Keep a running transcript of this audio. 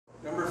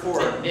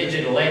need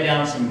you to lay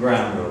down some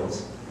ground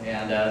rules.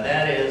 And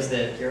that is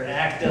that your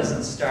act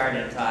doesn't start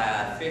until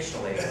I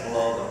officially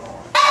blow the horn.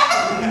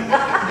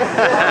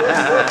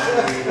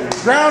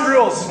 Ground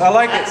rules, I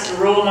like That's it.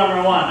 rule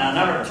number one. Now,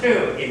 number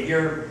two, if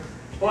you're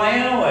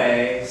playing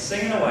away,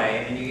 singing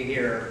away, and you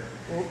hear,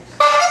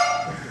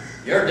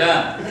 you're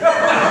done.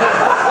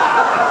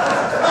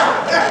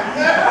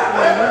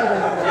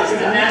 It's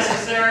the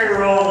necessary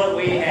rule that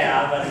we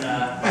have, and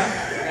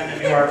we're going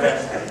to do our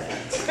best with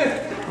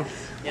that.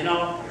 You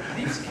know,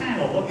 these kind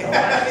of look alike. Maybe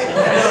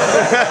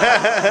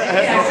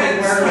I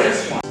should wear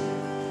this one.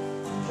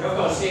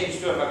 Joko seems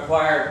to have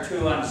acquired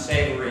 2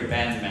 unsavory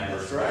band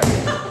members. Right.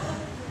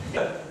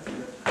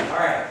 All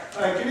right.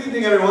 Good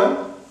evening,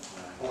 everyone.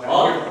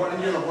 Oh.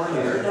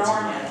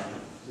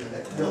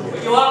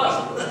 You're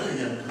welcome.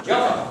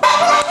 Joko.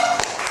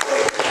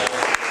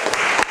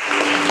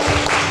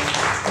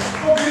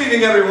 Well, good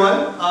evening, everyone.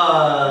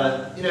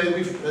 You know,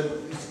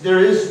 there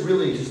is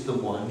really just the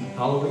one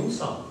Halloween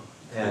song,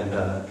 and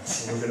we're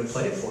going to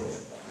play it for you.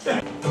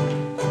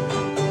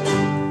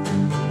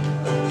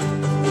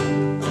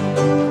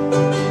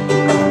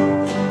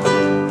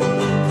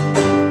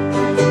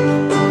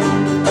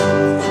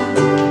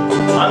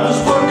 I was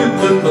working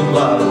in the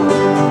lab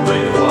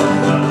late one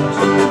night.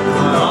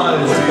 My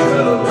eyes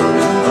beheld a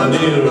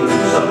near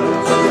sight.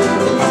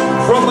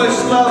 From my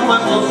slab, my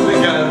mouth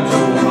began to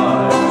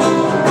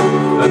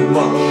rise, and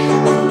much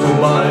to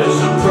my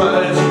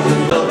surprise,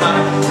 the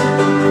match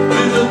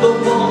visit the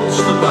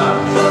monster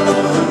mash.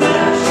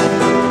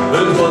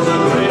 It was a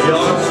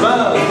graveyard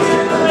smash.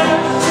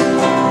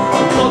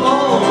 Put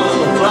on in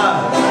the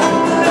flash.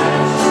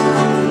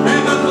 He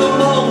did the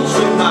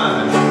monster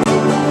mash.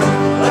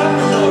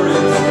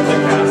 Laboratories, the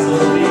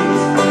castle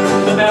leads,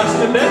 the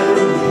master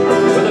bedroom,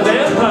 where the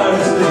vampire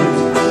sleeps.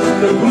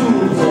 The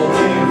ghouls all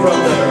came from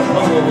their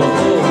humble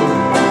abode.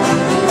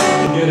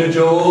 Get a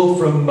jolt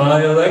from my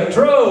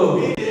electrode.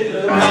 They did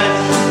the match.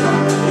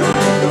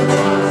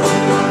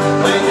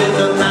 They did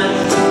the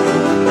match.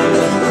 They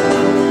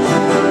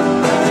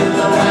did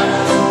the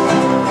match.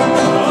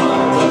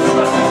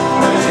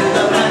 They did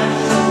the match.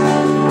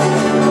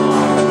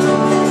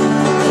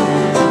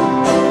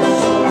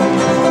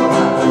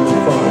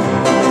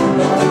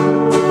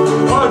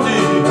 Party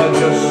had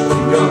just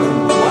begun.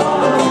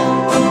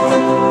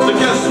 The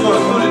guests were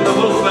including the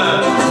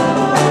Wolfman,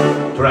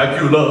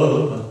 Dracula,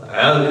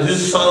 and his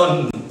son.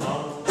 He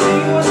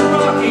was a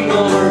rocky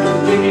lord,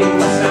 digging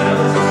the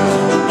sounds.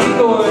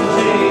 Igor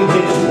chained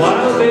his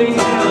wild bay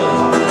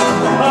hounds.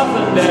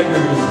 Coffin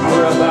daggers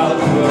were about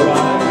to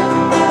arrive.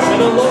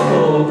 And a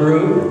local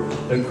group,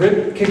 the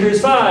Crypt Kickers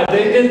 5,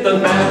 they did the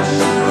match. The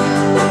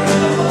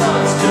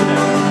monster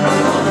match, the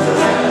monster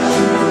match.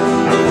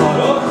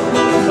 Caught up,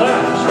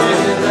 flash. They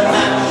did the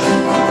match.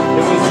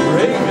 It was a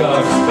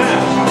graveyard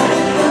smash. They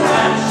did the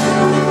match.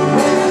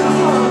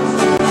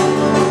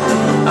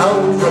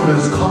 Out from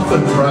his coffin,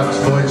 Brock's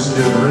voice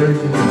did ring.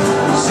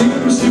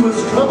 Seems he was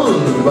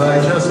troubled by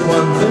just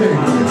one thing.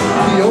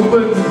 He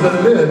opened the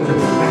lid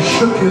and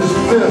shook his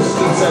fist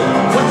and said,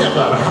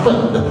 "Whatever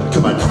happened to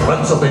my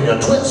Transylvania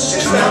twist?"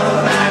 It's not the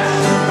match.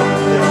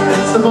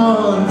 It's the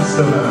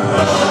monster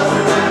mash.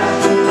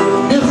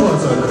 It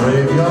was a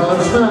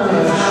graveyard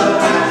smash.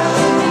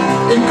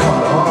 It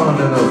caught on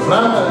in a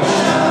flash.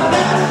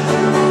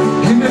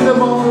 He did the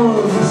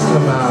monster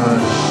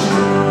mash.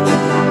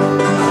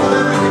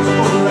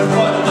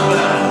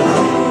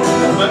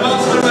 My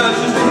monster mash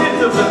is the hit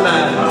of the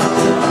man.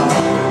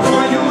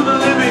 For you, the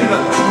living, the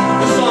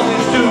song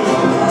is due.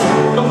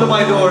 Come to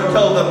my door and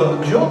tell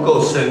them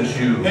Joko sent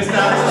you. It's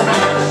not the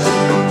match.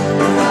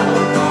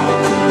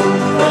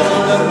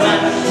 The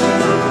match.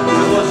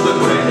 It was the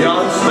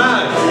graveyard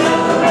smash.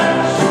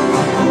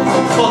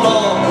 Put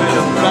on in a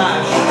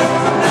flash.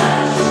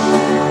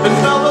 It's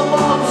now the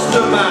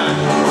monster mash.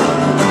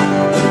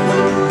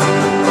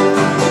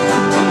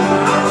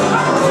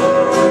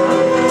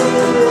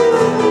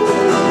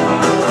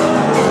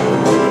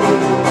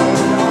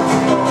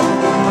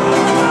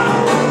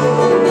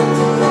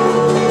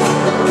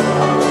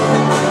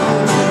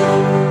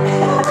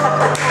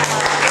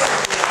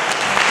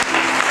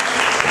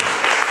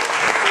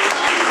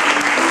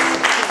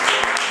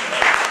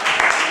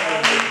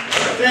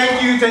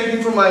 Thank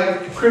you for my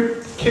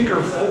Crypt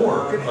Kicker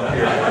 4 up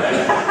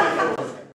here.